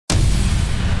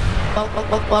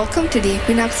Welcome to the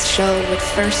Equinox show with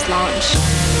First Launch.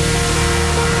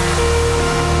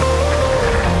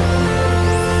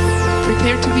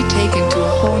 Prepare to be taken to a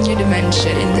whole new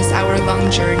dimension in this hour-long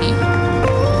journey. You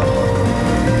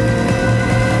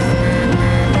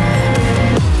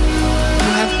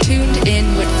have tuned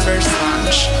in with First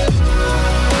Launch.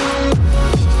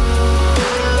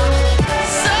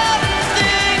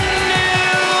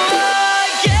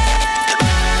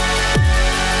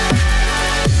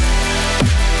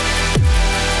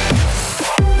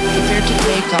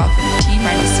 Take off in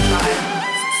T-minus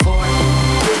 5, 4,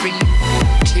 3,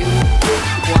 2, 1.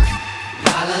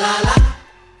 La la la la,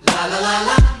 la la la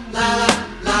la, la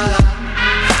la la.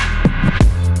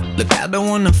 Look, I don't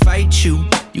wanna fight you.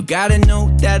 You gotta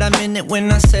know that I meant it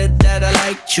when I said that I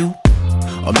liked you.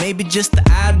 Or maybe just the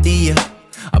idea.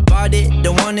 I bought it,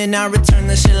 don't want it, now return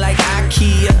the shit like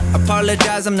IKEA.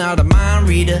 Apologize, I'm not a mind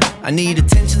reader. I need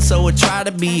attention, so I try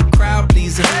to be a crowd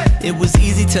pleaser. It was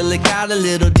easy till it got a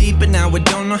little deeper. Now I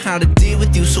don't know how to deal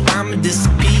with you, so I'ma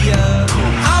disappear.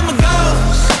 I'm a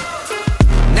ghost.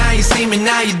 Now you see me,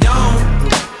 now you don't.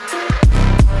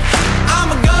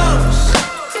 I'm a ghost.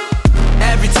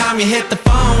 Every time you hit the phone.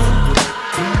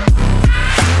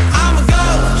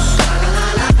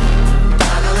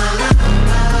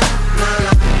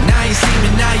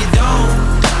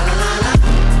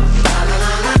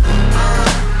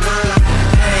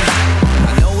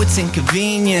 It's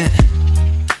inconvenient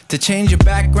to change your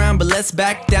background, but let's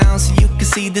back down so you can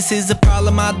see this is a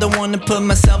problem I don't wanna put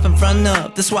myself in front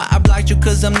of. That's why I blocked you,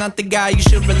 cause I'm not the guy you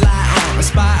should rely on or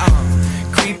spy on,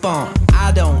 creep on.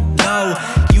 I don't know,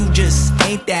 you just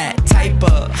ain't that type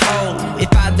of hoe.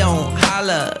 If I don't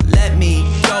holler, let me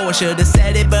go. I should've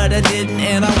said it, but I didn't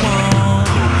and I won't.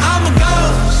 I'm a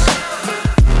ghost.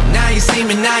 Now you see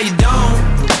me, now you don't.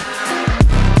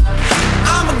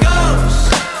 I'm a ghost.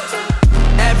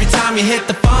 Every time you hit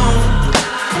the phone,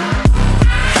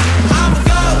 I'm a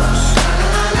ghost.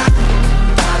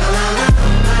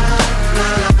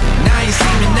 Now you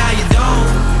see me, now you don't.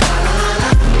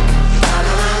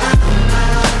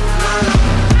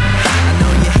 I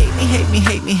know you hate me, hate me,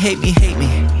 hate me, hate me, hate me.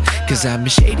 Cause I've been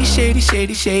shady, shady,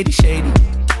 shady, shady, shady.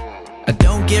 I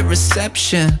don't get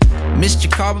reception. Missed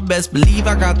your call, but best believe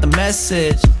I got the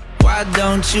message. Why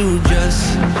don't you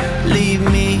just leave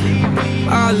me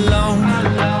alone?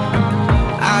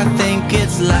 I think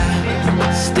it's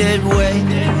lasted way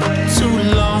too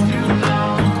long.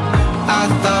 I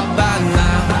thought by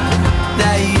now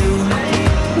that you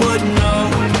would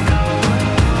know,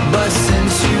 but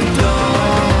since you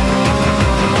don't,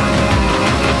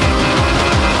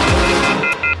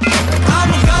 I'm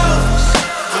a ghost.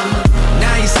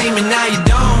 Now you see me, now you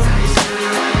don't.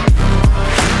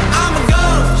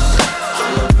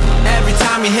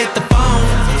 You hit the phone.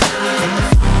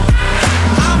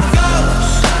 I'm a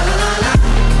ghost.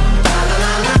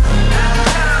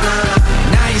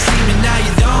 Now you see me, now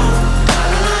you don't.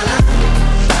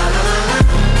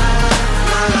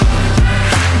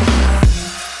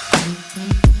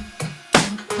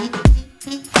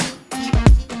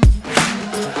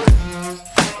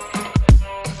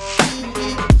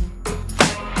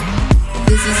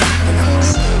 This is Equinox.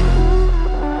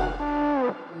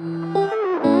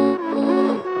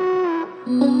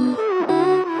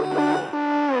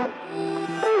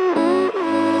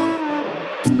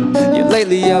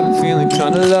 Lately I've been feeling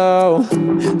kinda low,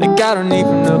 like I don't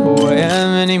even know who I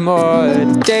am anymore.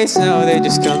 The days now, they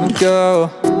just come and go.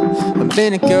 A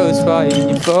minute goes by and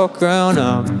you've all grown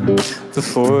up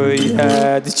before you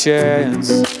had the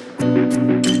chance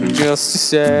just to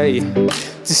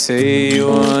say you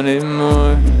wanted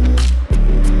more.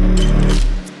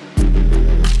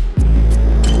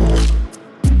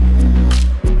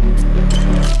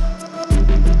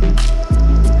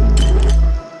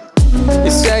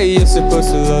 You're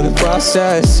supposed to love the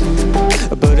process,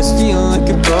 but it's feeling like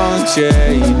a ball and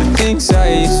chain. The things that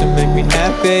used to make me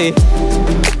happy,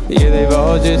 yeah, they've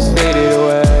all just faded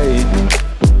away.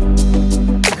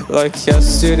 Like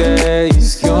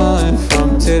yesterday's gone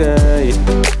from today,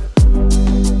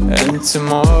 and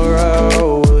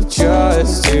tomorrow will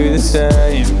just do the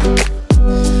same.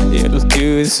 It'll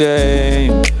do the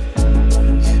same.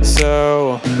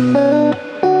 So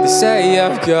they say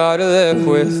I've gotta live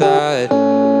with that,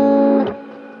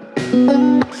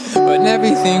 when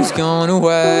everything's gone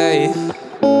away.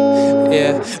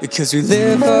 Yeah, because we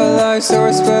live our lives so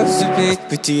we're supposed to be.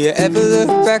 But do you ever look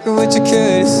back at what you could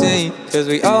have seen? Cause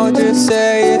we all just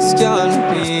say it's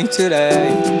gonna be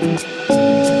today.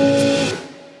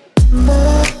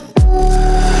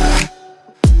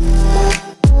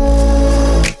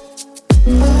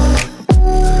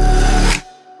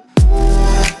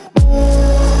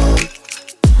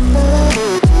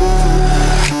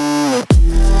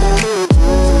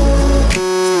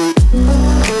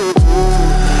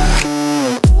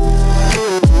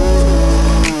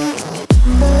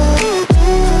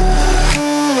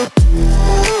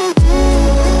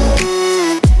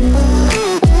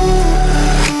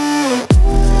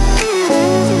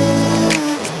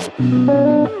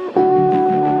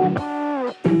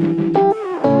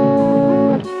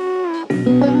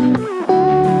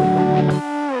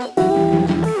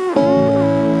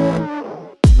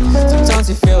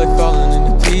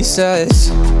 process.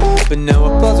 But no,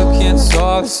 a puzzle can't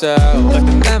solve itself. Like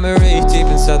a memory deep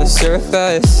inside the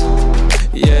surface.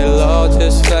 Yeah, it'll all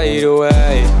just fade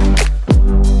away.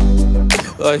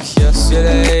 Like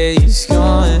yesterday's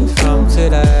gone from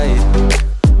today.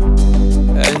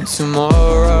 And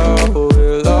tomorrow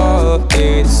will all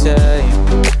be the same.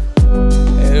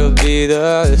 It'll be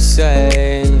the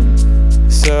same.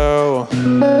 So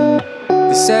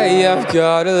they say I've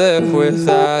gotta live with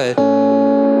that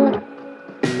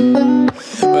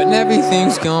when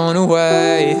everything's gone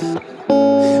away.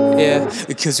 Yeah,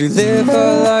 because we live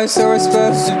our lives so we're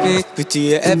supposed to be. But do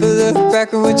you ever look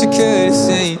back at what you could have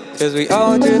seen? Cause we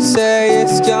all just say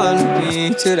it's gonna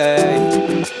be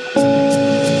today.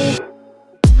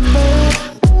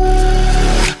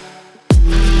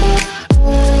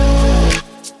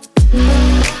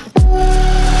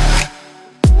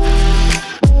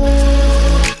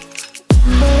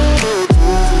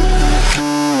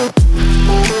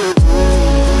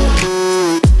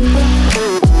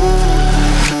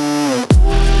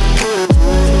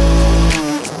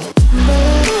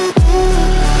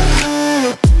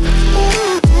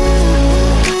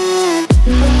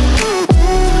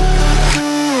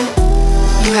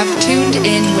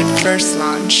 First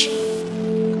launch.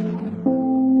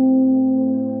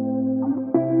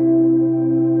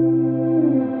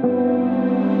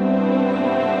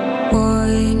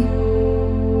 One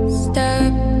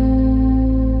step,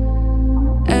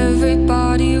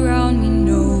 everybody around me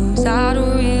knows I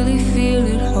don't really feel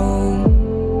at home.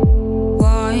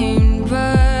 One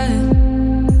breath,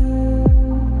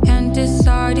 can't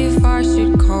decide if I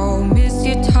should call. Miss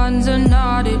you tons or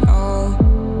not at all.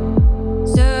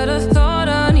 Said I thought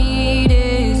I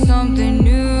needed something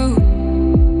new.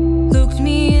 Looked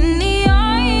me in the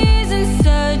eyes and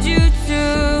said you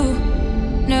too.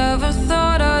 Never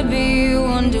thought I'd be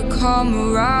one to come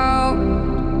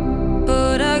around,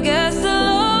 but I guess the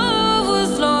love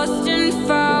was lost and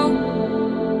found.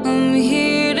 I'm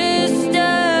here to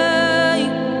stay,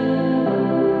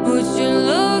 but you're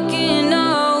looking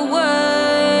away.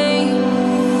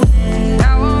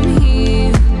 Now I'm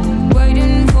here,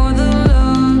 waiting for the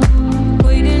love,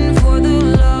 waiting for the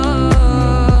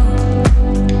love.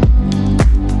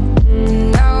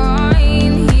 Now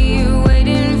I'm here,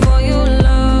 waiting for your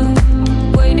love,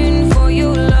 waiting for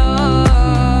your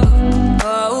love.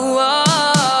 Oh, oh.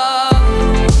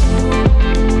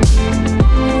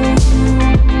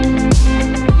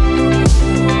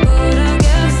 But I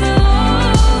guess the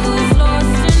love was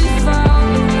lost and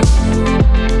found.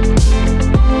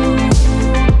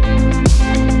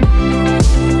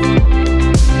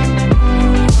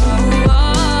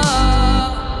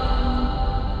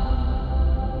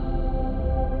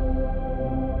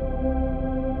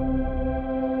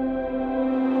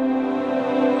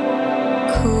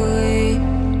 Could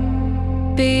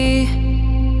be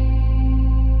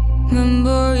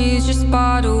memories just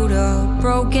bottled up.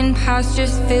 Broken past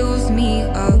just fills me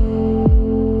up.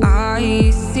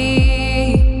 I see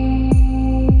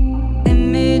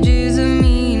images of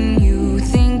me and you,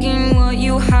 thinking what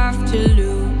you have to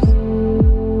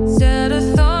lose. Said I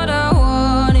thought I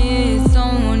wanted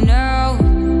someone else.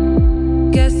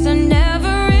 Guess I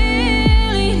never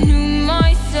really knew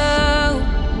myself.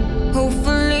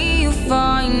 Hopefully you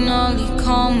finally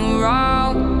come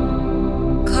around,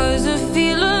 'cause I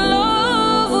feel a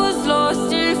love was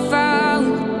lost and found.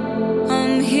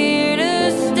 I'm here to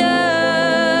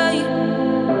stay,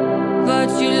 but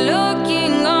you're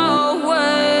looking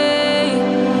away.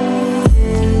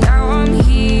 Now I'm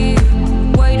here,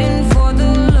 waiting for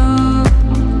the love,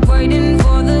 waiting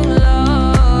for the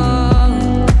love.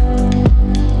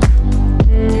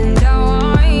 Now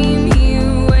I'm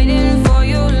here, waiting for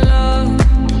your love,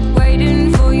 waiting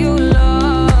for your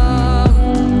love.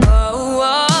 Oh,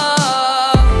 oh.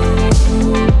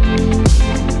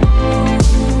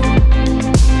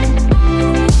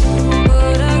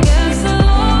 But I guess the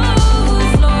love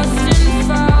was lost and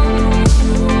found,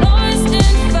 lost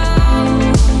and found,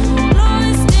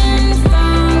 lost and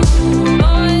found,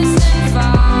 lost and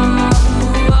found.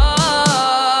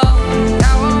 Oh,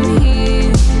 now I'm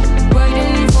here,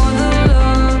 waiting for the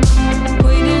love,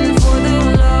 waiting for the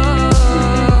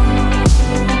love.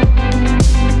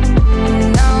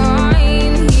 Now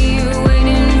I'm here,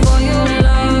 waiting for your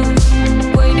love,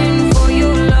 waiting for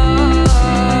your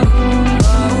love.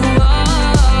 Oh,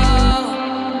 oh.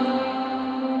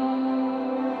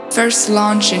 First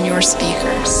launch in your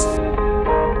speakers.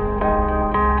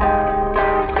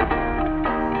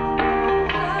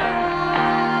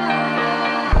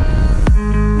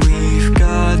 We've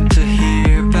got to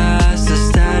hear past the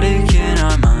static in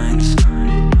our minds.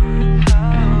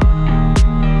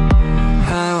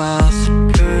 How else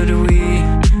could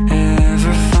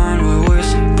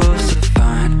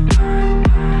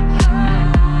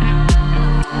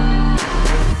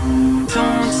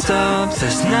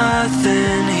there's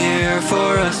nothing here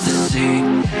for us to see.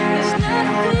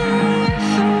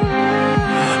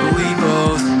 We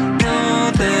both know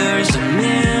there's a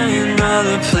million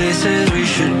other places we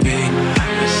should be.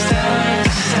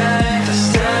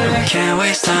 Can't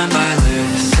waste time by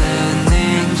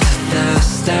listening to the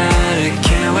static.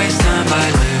 Can't waste time by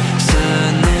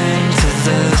listening to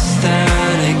the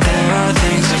static. There are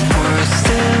things of worth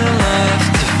still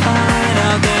left to find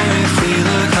out there if we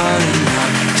look hard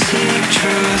enough. Seek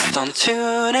truth, don't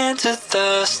tune into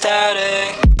the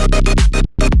static.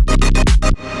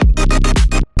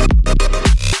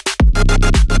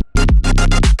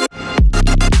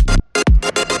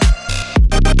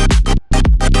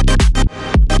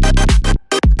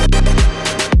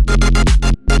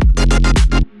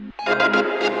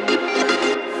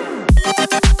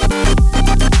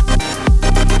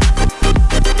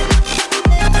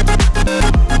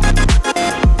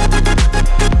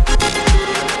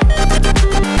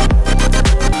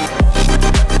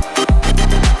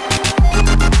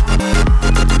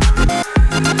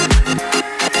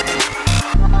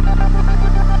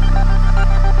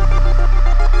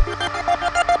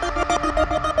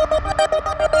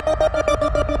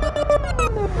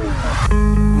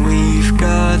 We've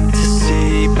got to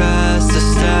see past the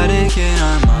static in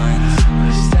our minds.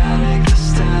 The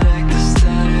static.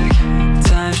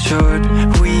 Time's short,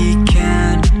 we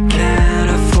can't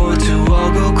afford to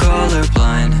all go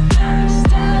colorblind.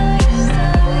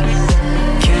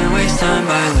 Can't waste time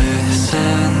by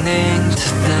listening to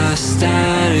the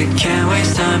static. Can't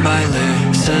waste time by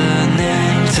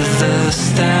listening to the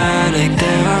static.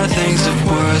 There are things of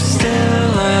worth still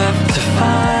left to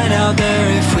find out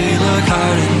there if we look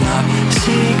hard enough.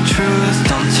 Seek truth,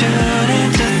 don't tune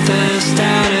into the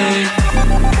static.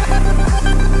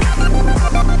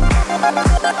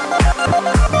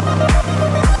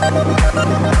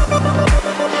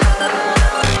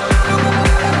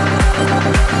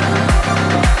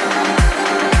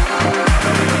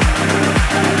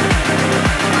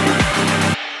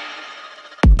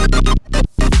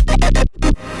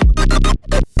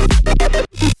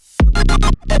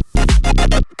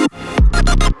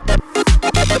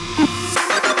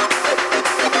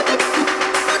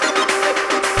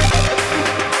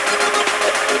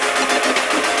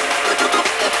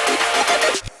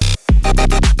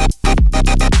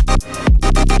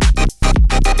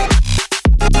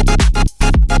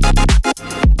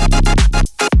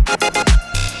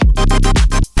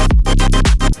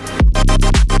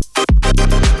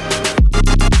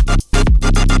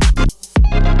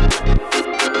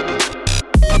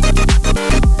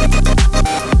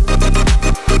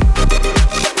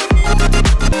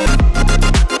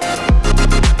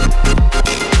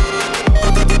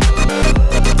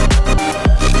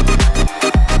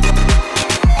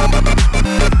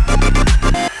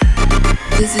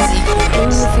 This is Equinox. In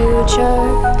the future,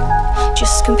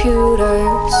 just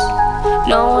computers.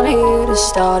 No one here to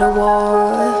start a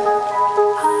war.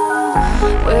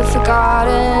 We're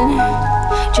forgotten,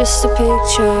 just a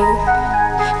picture.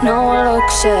 No one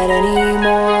looks at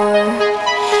anymore.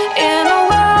 In a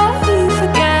world we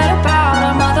forget about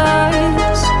our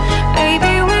mothers.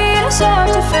 Maybe we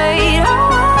deserve to fade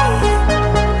away.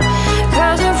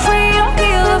 'Cause if we don't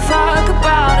give a fuck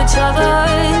about each other,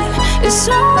 it's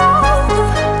all over.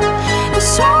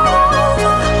 It's all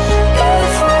over.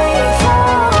 If we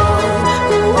fall,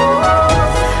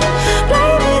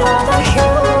 blame it on the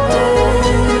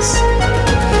humans.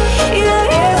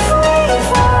 Yeah, if we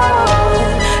fall,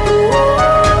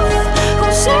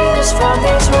 who'll save us from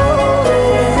these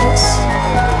ruins?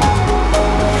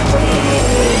 We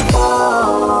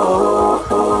fall,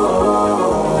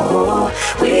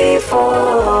 we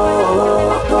fall.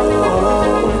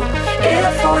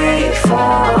 If we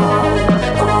fall.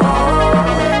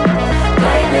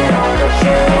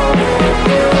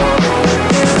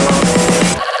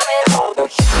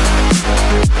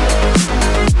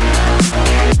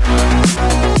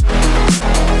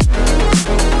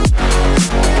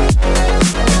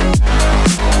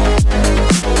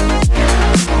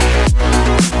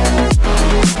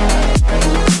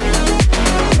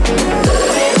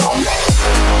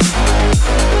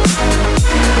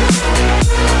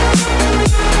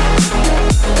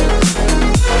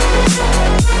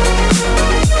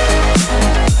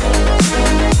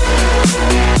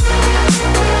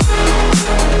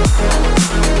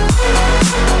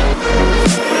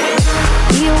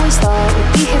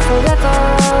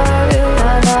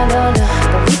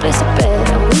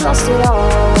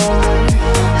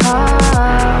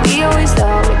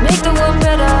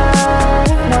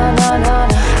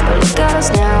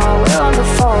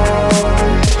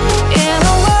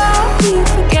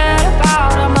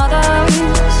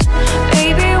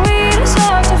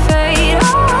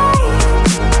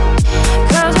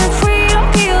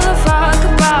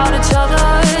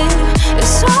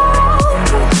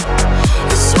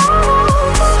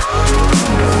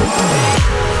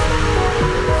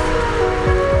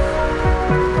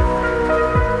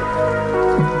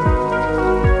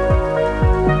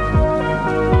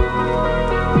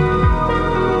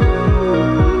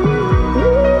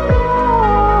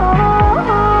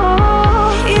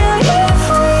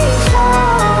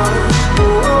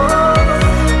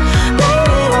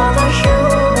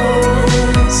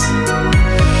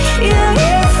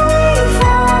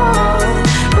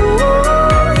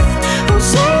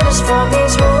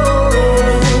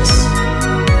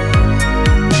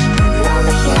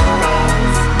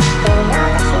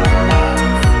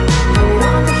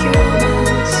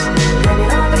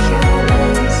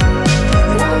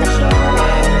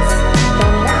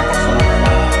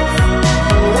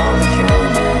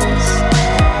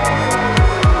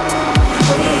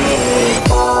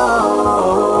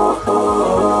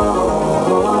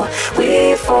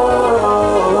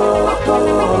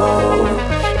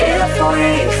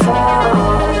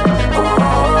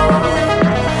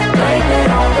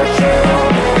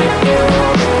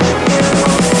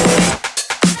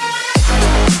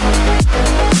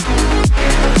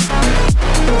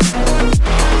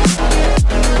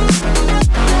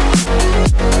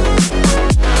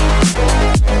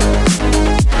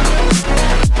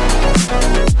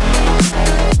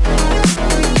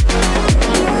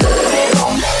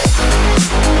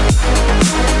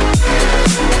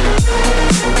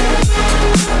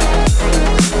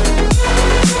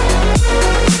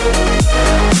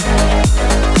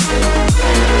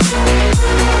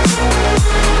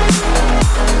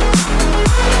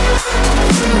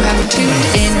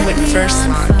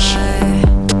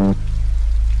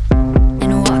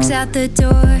 out the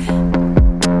door.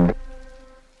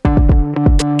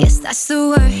 Guess that's the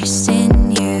worst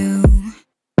in you,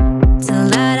 to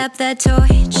light up that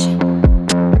torch.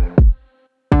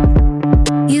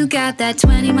 You got that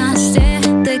 20-mile stare,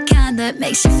 the kind that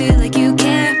makes you feel like you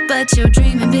care, but you're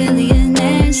dreaming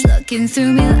billionaires, looking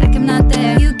through me like I'm not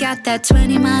there. You got that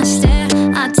 20-mile stare,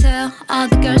 I tell all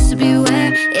the girls to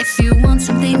beware. If you want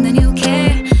something then you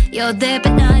care, you're there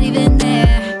but not even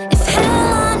there. If hell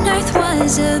on earth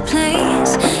was a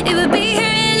place, it would be here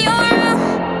in your room,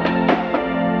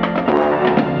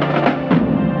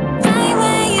 right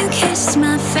where you kissed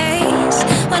my face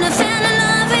when I fell in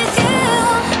love with you.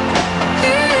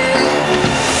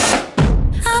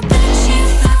 I bet you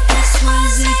thought this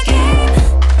was a game.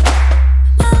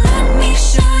 Well, let me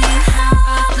show you how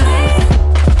I play.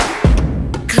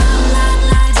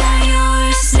 Kloud, you're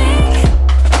a snake.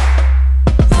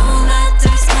 Roll that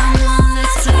dice, come on,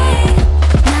 let's play.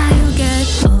 Now you get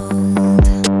old.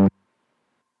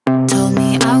 Told me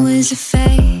I was a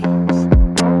fake,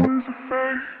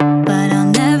 but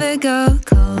I'll never go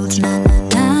cold. Na na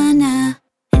na na.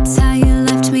 It's how you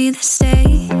left me the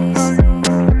stakes.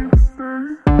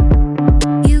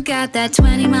 You got that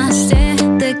 20-mile stare,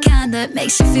 the kind that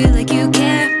makes you feel like you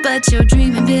care, but you're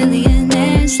dreaming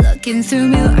billionaires, looking through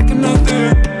me like I'm not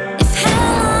there. If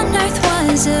hell on earth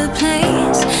was a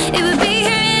place, it would be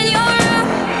here in your room,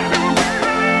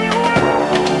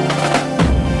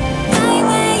 right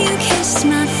where you kissed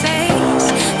my face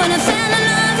when I fell in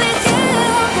love with you.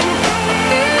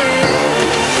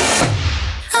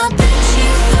 I bet you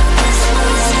thought this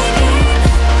was a game.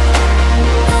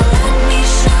 Well, let me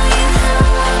show you how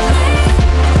I play.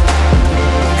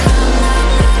 Come on,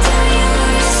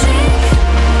 you're a snake.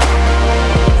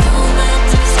 Roll that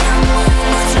dice, come on,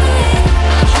 let's play.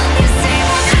 I hope you see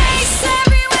my face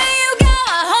everywhere you go.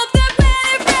 I hope that when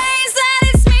it rains that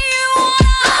it's me you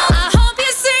wanna. I hope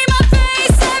you see my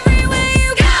face everywhere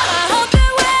you go. I hope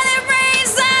that when it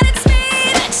rains that it's me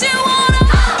that you wanna.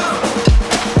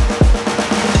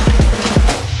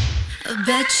 I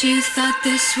bet you thought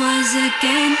this was a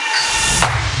game.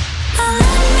 Well,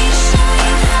 let me show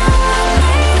you how I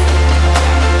play.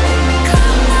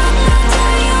 Come on,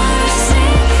 you're a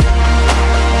snake.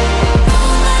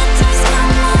 Roll that dice,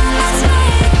 come on, let's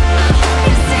play.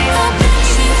 I bet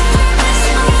you thought this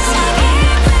was a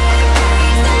game.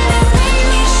 Let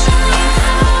me show you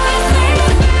how I play.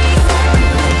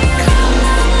 Come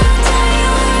on,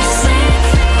 you're a snake.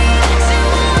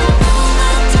 Roll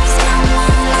that dice, come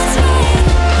on, let's play.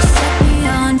 Set me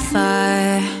on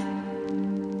fire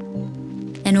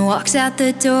and walks out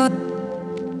the door.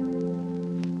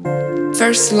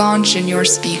 First launch in your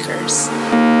speakers.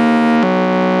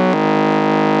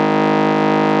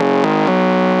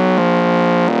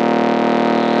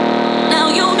 Now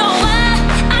you know why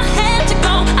I had to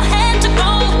go, I had to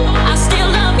go. I still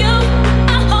love you,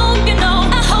 I hope you know,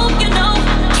 I hope you know.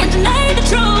 Can't deny the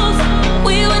truth,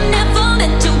 we were never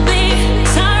meant to be.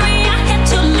 Sorry I had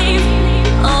to leave.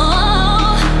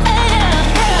 Oh, yeah.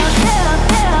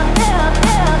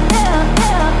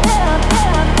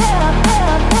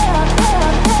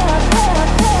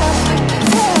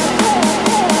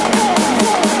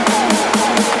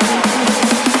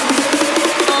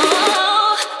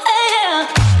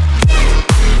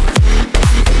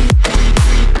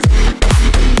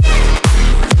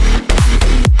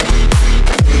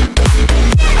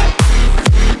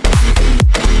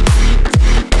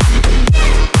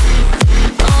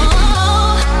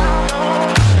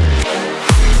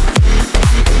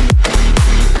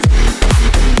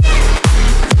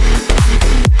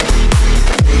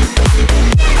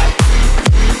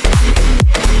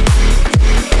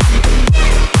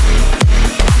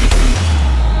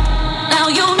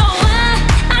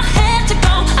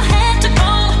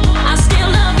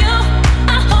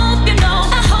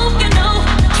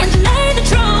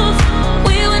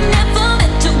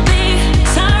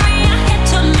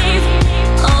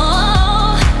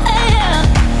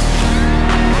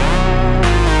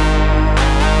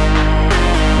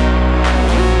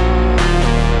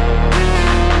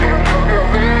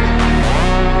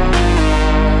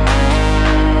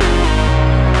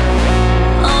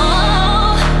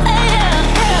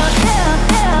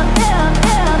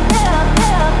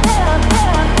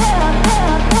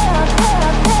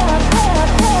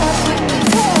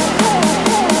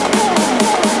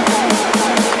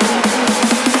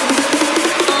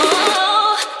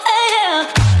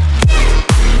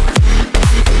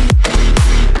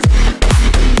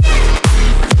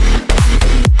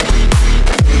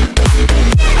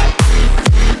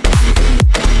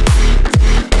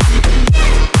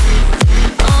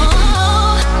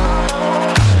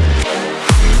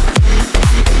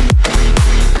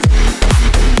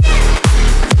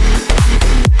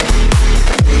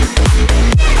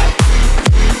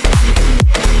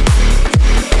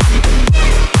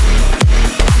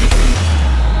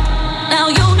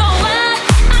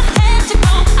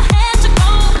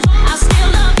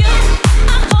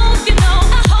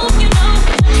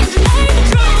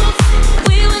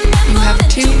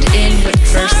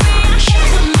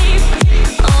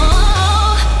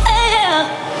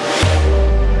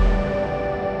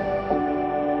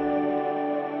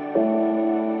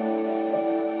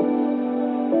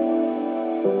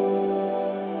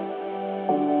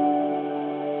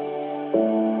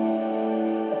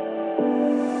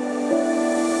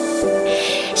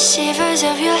 touch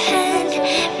of your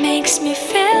hand makes me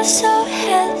feel so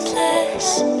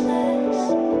helpless.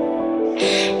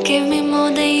 Give me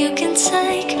more than you can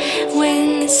take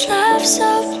when it's love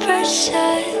so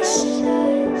precious.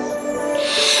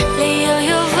 Lay all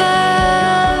your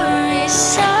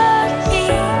worries on me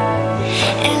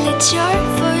and let your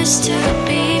voice to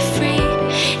be free.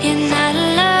 You're not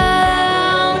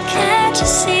alone, can't you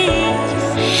see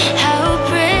how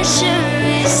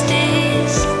precious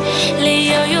this?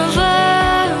 Lay all your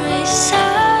worries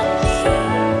on me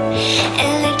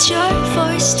and let your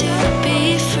voice to be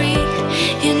free.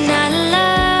 You're not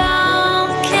alone,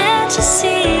 can't you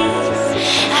see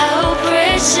how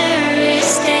precious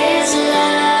this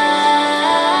love?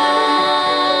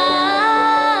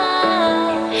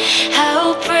 How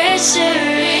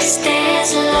precious this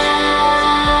love?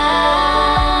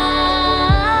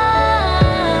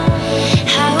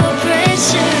 How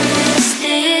precious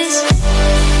this?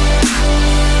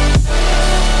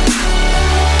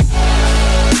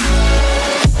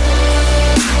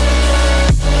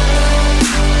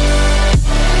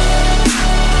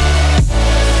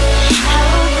 How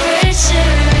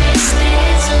precious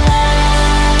this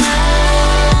love?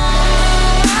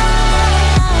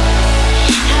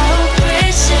 How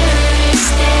precious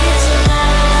this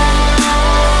love?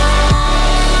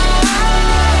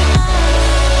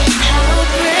 How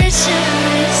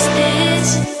precious this?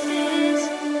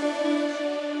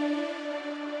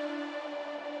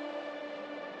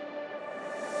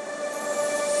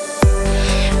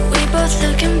 We both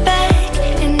looking back,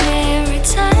 and every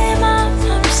time I'm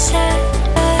upset.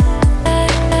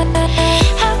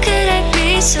 How could I be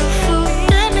so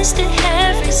foolish to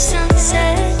every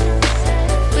sunset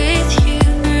with you?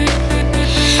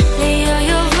 Lay all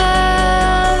your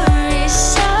worries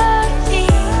on me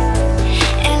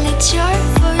and let your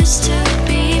voice to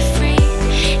be free.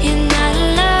 You're not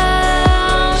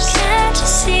alone, can't you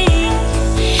see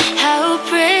how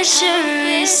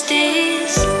precious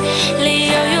this? Lay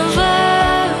all your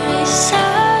worries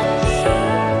on me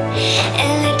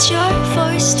and let your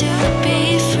voice to be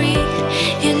free.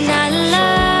 You're not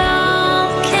alone,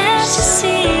 can't you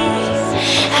see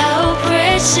how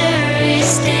precious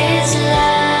this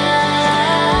love?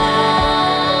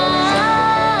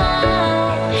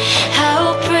 How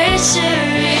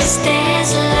precious this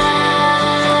love?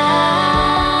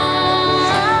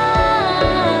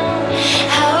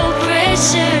 How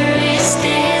precious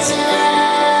this love?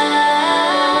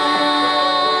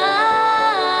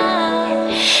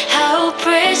 How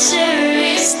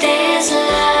precious this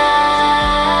love?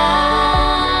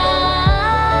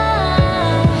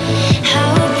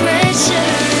 How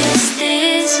precious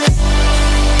this?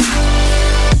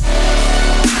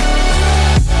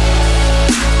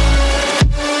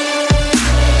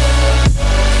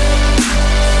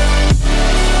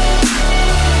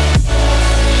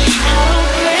 How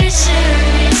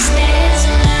precious this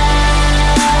love?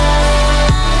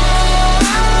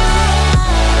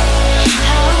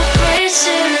 How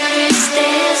precious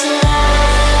this love?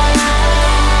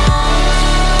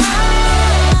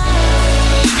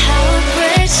 How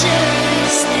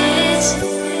precious this?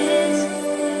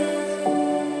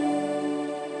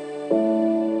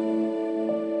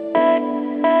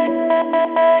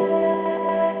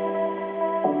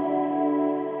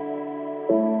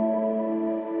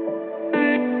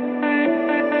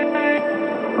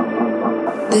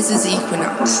 This is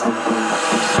Equinox.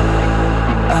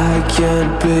 I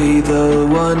can't be the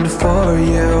one for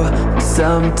you.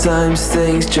 Sometimes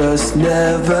things just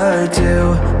never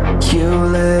do. You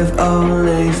live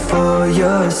only for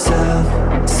yourself,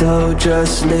 so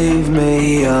just leave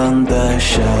me on the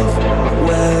shelf.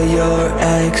 Where your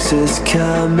exes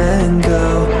come and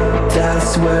go,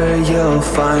 that's where you'll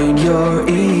find your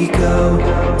ego.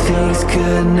 Things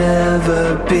could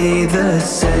never be the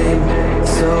same,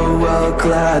 so I'll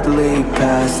gladly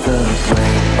pass the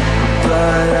blame.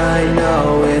 But I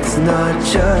know it's not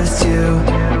just you.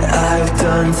 I've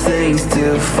done things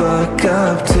to fuck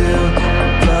up too,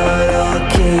 but I'll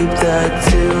keep that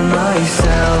to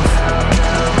myself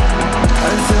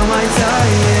until my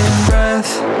dying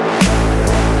breath.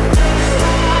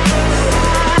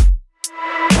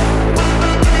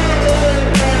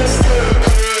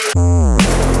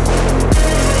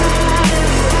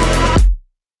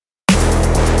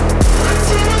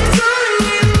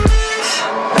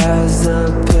 As the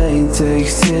pain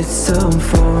takes its own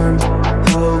form,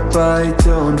 hope I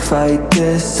don't fight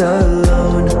this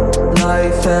alone.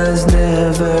 Life has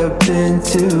never been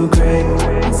too great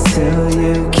until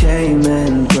you came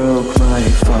and broke my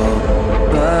fall.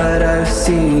 But I've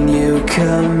seen you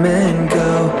come and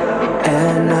go,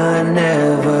 and I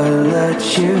never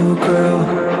let you grow.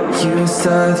 You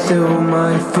answer through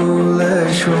my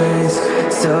foolish ways,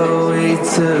 so we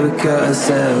took our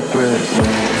separate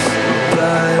ways.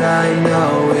 But I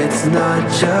know it's not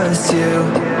just you.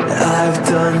 I've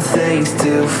done things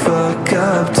to fuck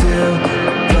up too,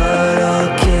 but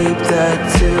I'll keep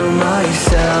that to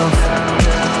myself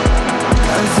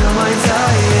until my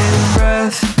dying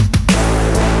breath.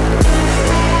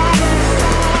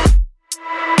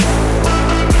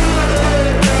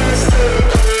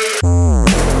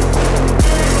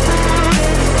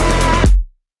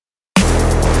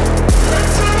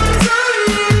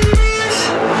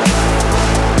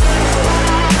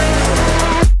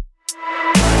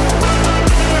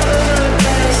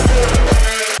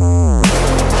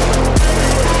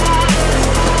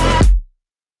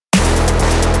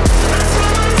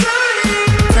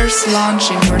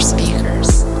 Launching your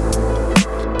speakers.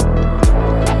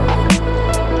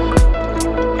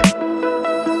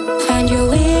 Find your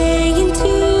way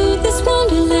into this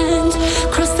wonderland.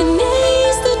 Cross the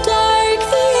maze, the dark,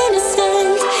 the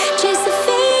innocent. Chase the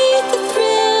faith, the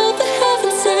thrill, the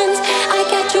heaven sent. I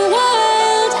got you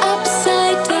wild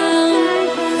upside down.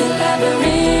 The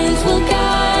labyrinth will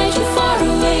guide you far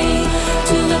away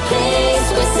to a place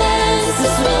where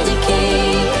senses will decay.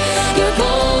 Your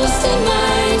ghost and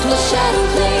mind will shadow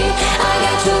play. I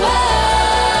got you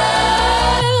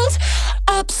wild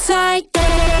upside down.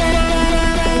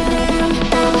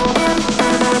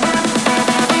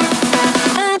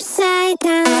 Upside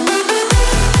down.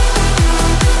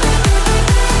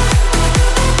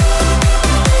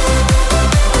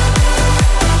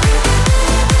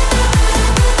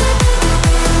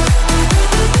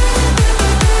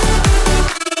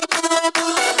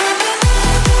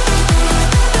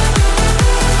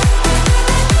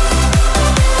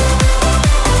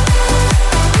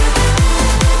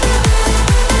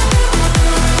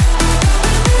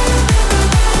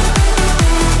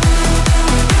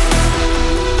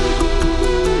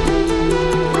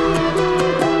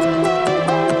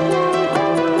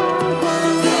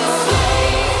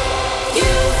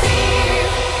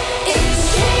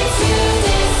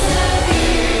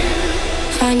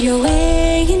 Find your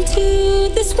way into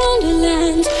this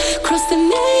wonderland. Cross the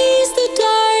maze, the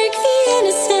dark, the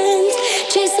innocent.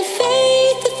 Chase the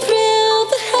faith, the thrill,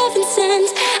 the heaven sent.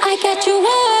 I got you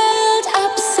wild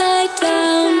upside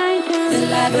down. The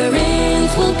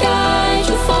labyrinth will guide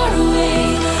you far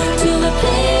away to a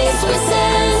place where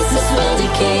senses will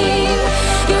decay.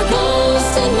 Your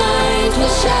ghost and mind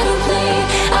will shadow play.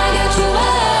 I got you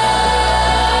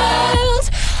wild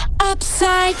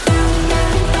upside down.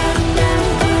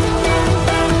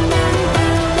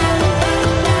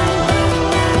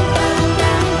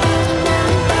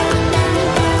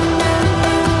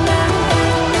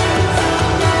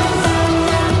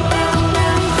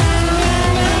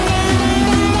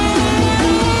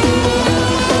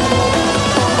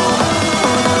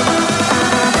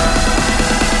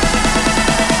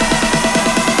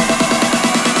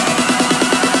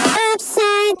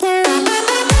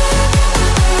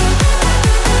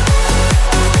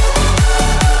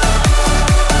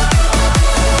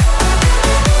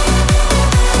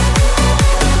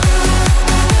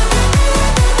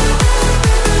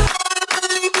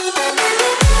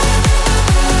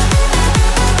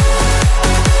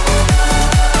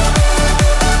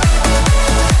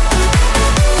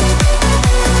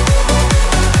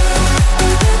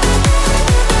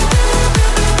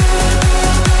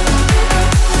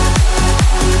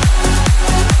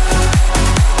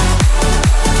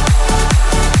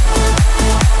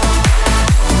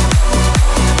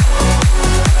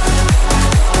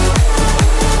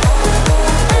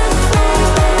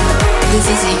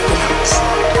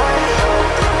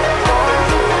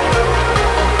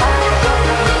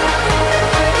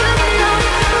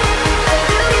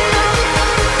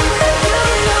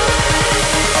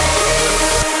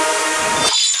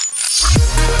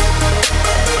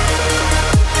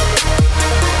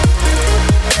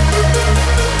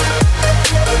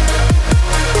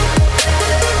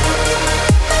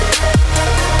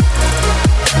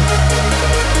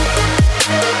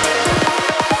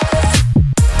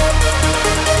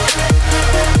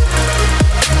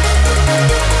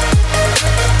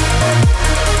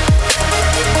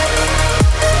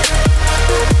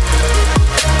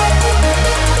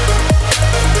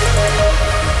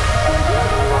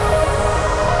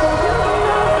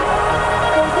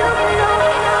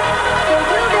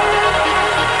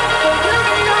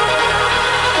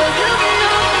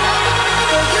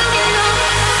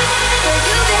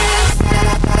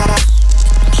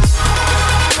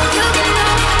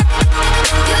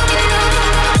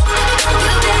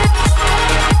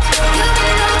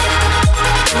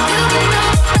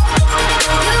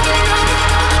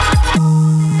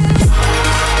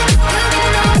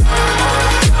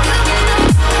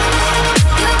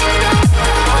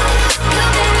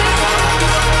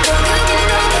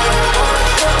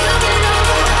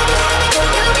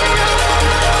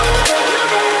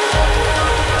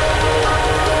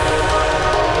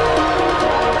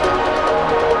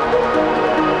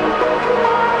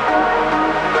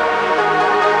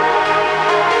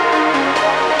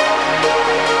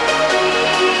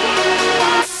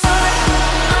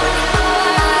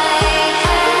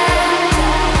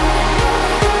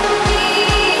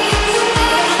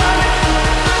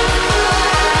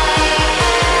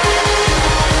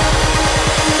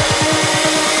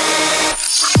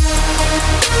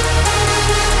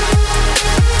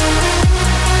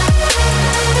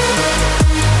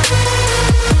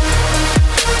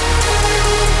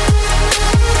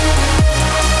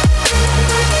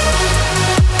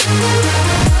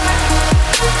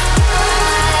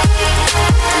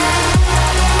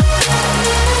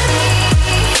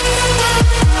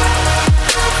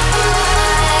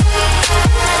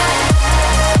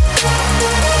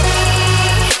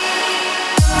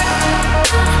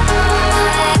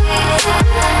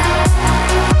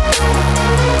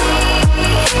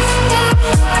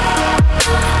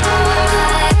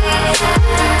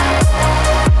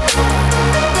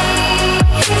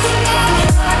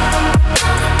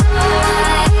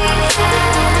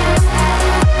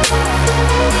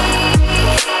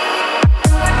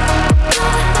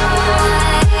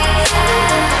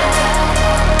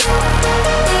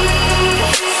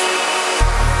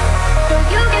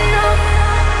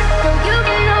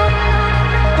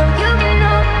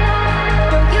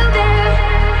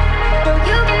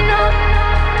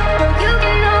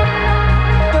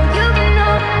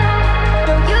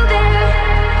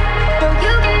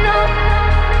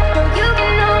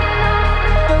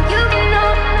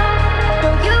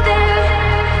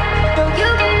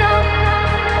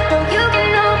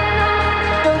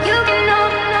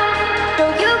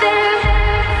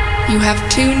 You have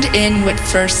tuned in with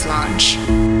First Launch.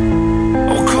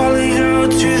 I'm calling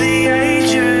out to the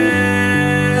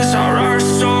ages. Are our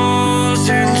souls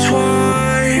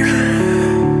entwined?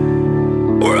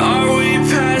 Or are we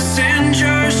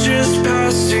passengers just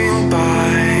passing by?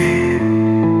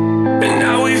 And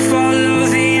now we follow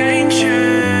the ancients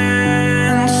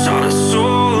on a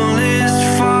soulless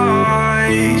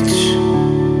fight.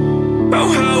 Oh,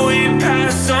 how we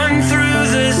pass on through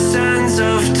the sands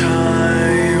of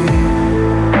time.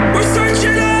 We're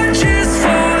searching ages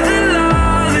for the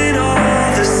love and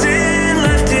all the sin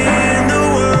left in the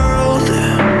world.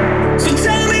 So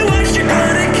tell me what you're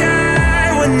gonna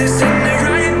get when they send it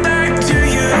right back to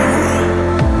you.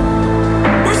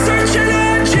 We're searching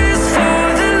ages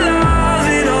for the love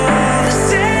and all the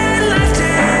sin left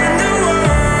in the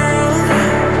world.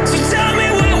 So tell me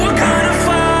what we're gonna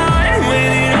find when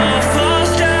it all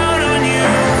falls down on you.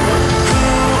 Who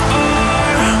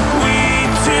are we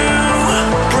to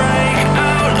break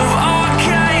out of our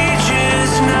cages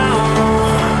now?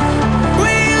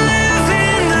 We live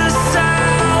in the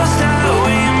cells that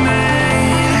we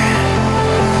made.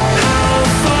 How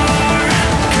far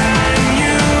can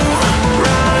you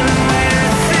run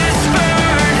with this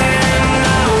burden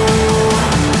now?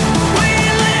 We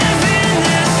live in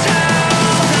this hell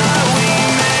that we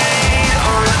made on our own. We live in this hell that we made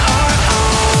on our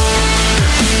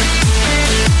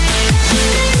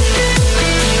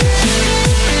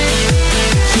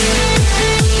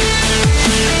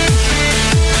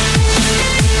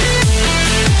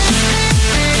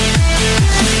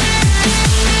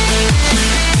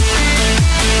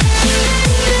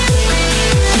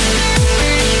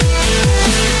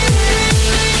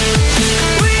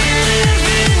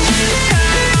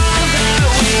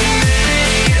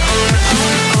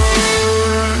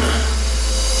own.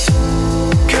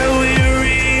 Can we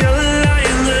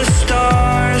realign the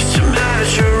stars to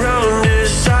match our own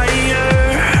desire?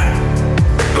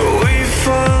 We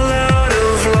fall out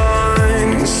of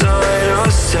line inside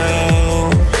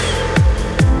ourselves.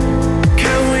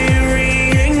 Can we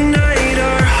reignite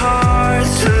our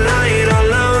hearts to light our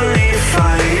lonely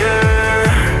fire?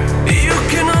 You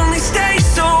can only stay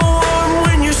so warm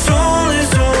when your soul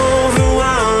is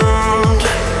overwhelmed.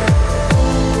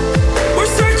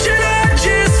 We're searching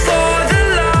ages for the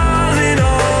love and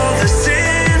all the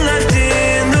sin left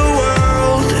in the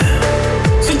world.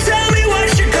 So tell me what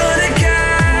you're gonna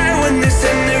get when they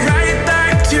send it right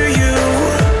back to you.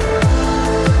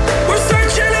 We're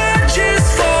searching ages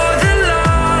for the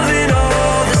love and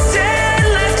all the sin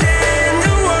left in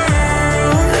the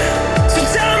world. So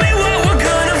tell me what we're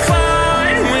gonna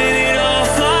find when it all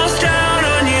falls down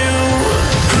on you.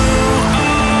 Who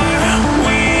are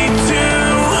we to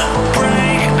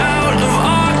break out of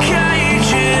our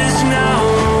cages now?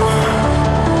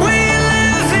 We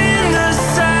live in the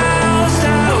cells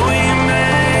that we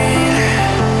made.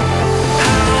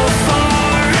 How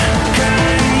far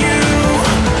can you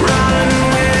run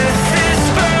with this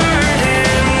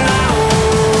burden now?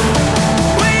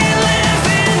 We live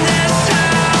in this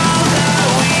hell that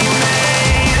we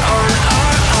made on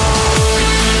our own.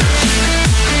 We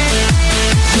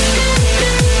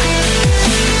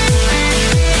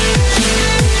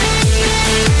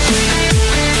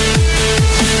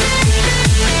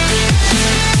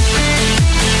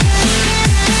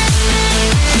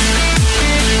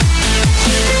live in this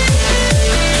hell that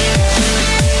we made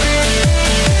on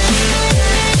our own.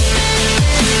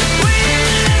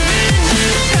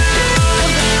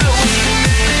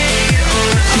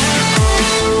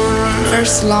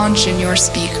 First Launch in your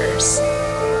speakers.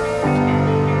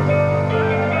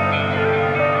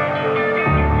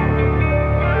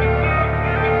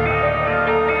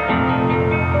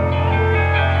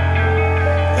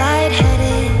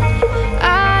 Lightheaded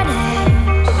on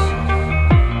edge.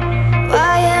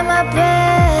 Why am I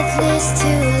breathless?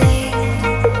 Too late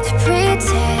to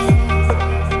pretend.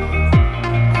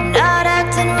 I'm not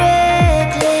acting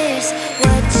reckless.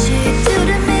 What you do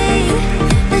to me?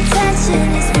 The tension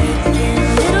is making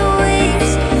little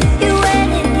waves. You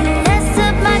went and you messed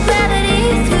up my gravity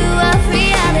through off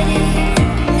reality.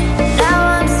 Now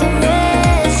I'm so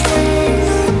restless.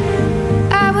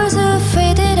 I was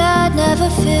afraid that I'd never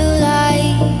feel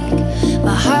like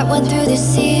my heart went through the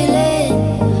ceiling.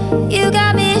 You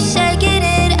got me shaking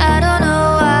it, I don't know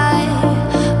why.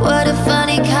 What a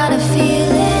funny kind of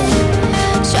feeling.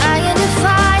 Trying to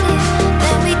fight it,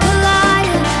 then we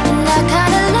collided, and I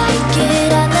kinda like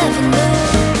it. I never knew.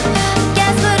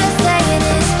 Guess what I'm saying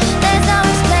is, there's no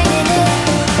explaining it.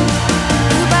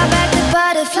 You brought back the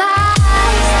butterflies.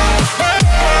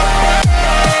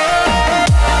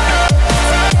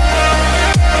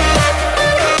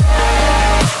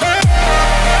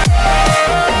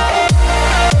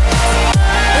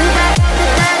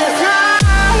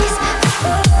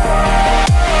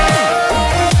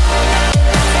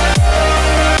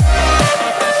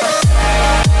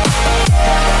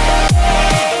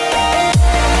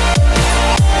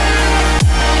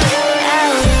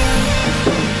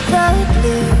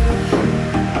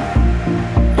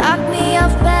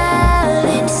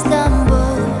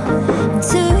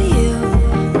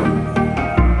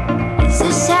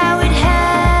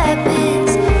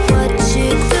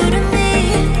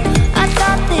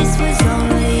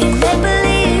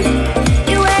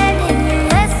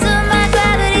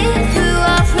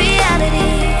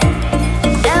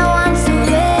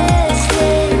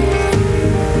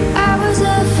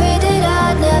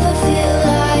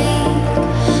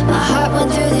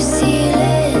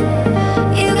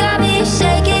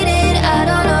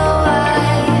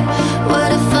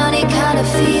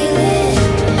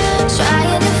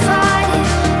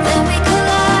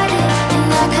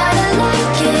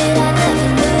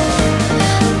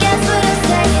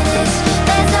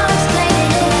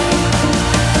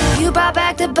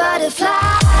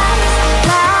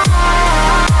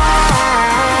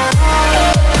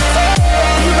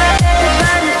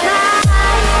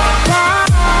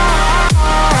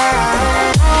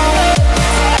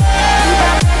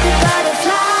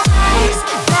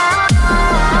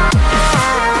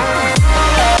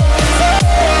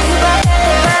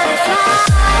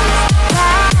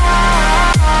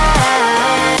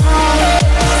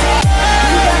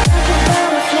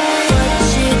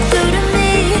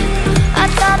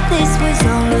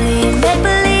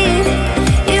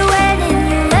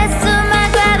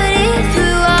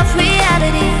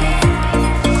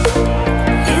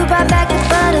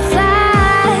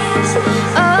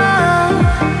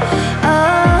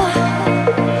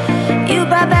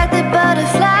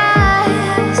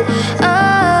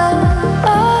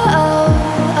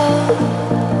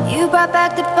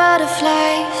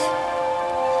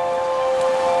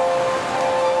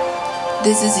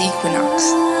 This is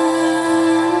Equinox.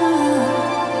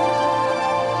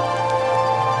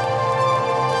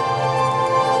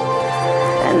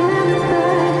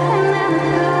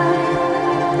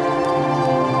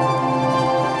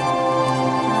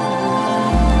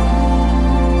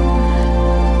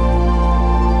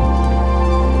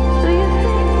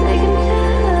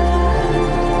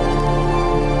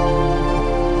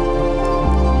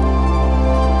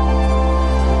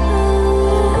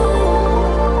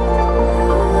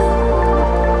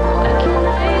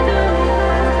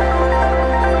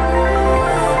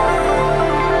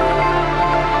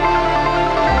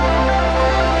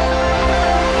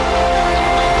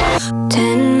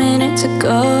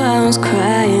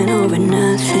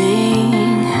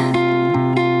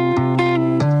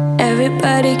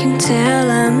 Everybody can tell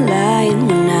I'm lying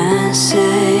when I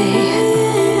say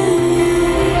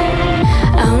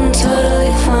I'm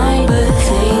totally fine, but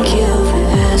thank you for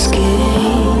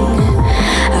asking.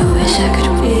 I wish I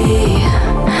could be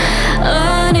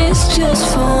honest just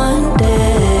for one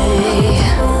day,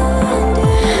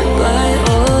 but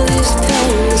all this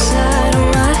pain inside of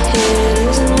my head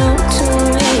is no to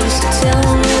me. So tell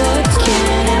me, what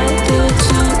can I do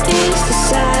to ease the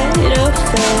side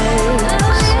effects?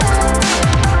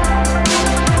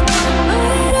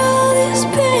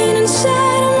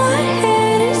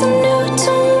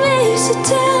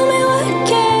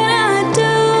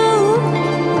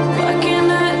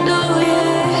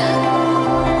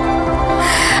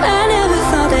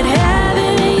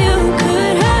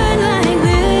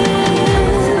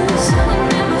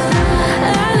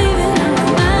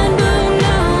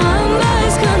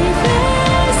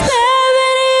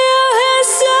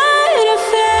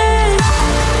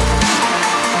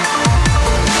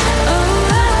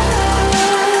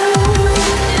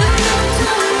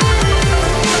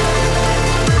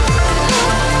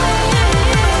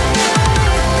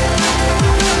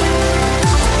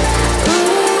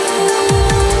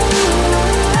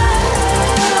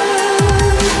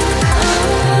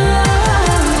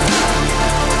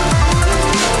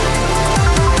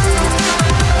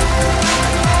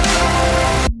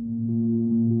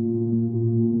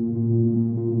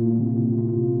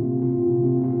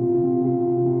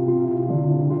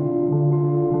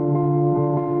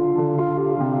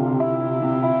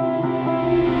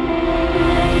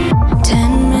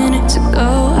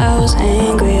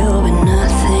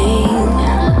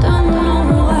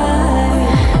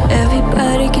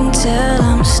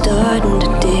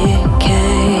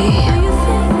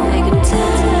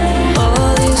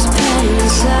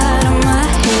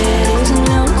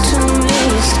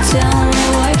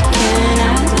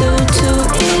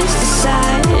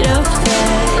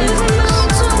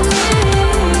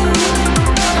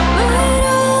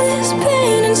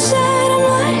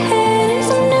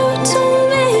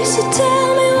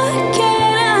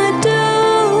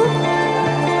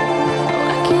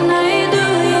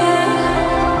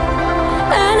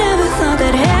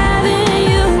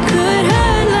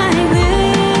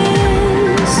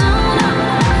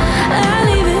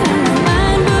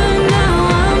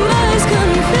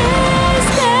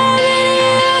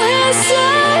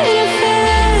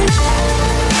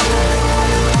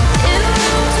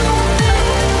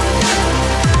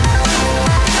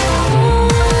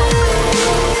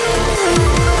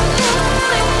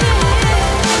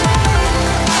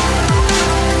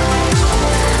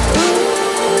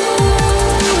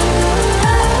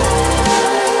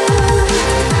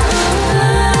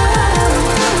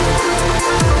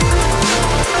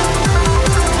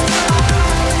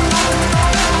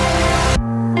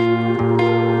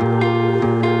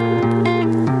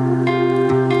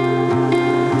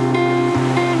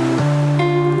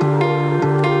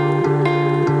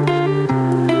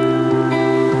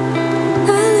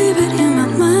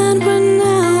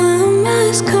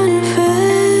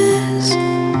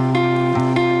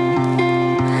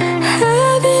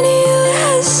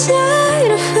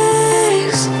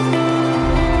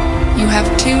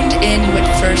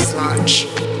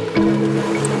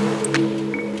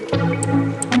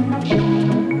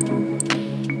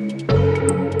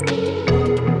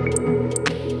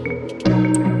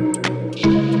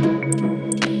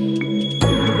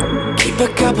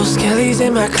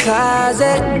 In my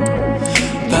closet,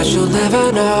 but you'll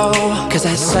never know, 'cause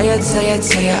I say it,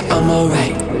 I'm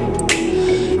alright.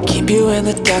 Keep you in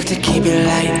the dark to keep it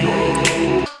light.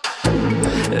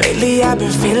 Lately I've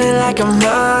been feeling like a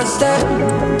monster.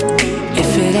 If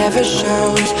it ever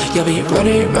shows, you'll be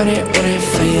running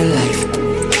for your life.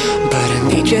 But I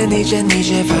need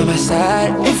you by my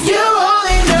side. If you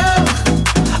only knew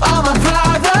all my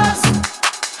problems,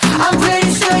 I'm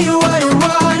pretty sure you wouldn't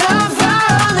wanna.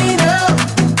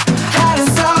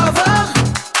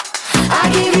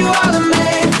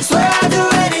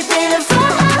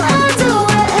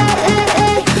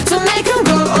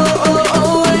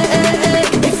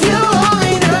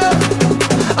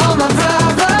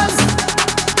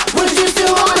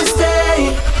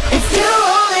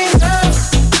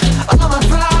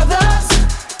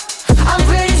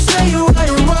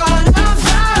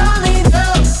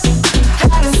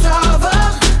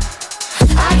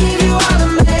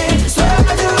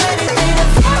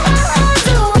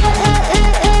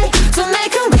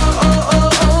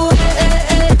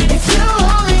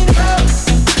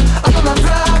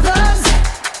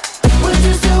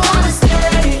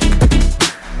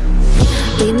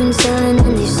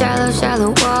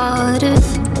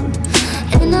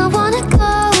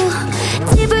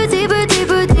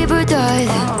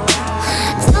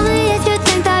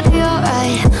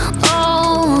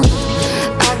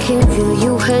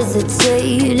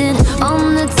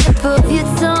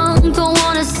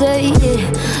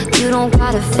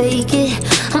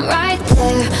 I'm right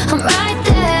there, I'm right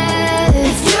there.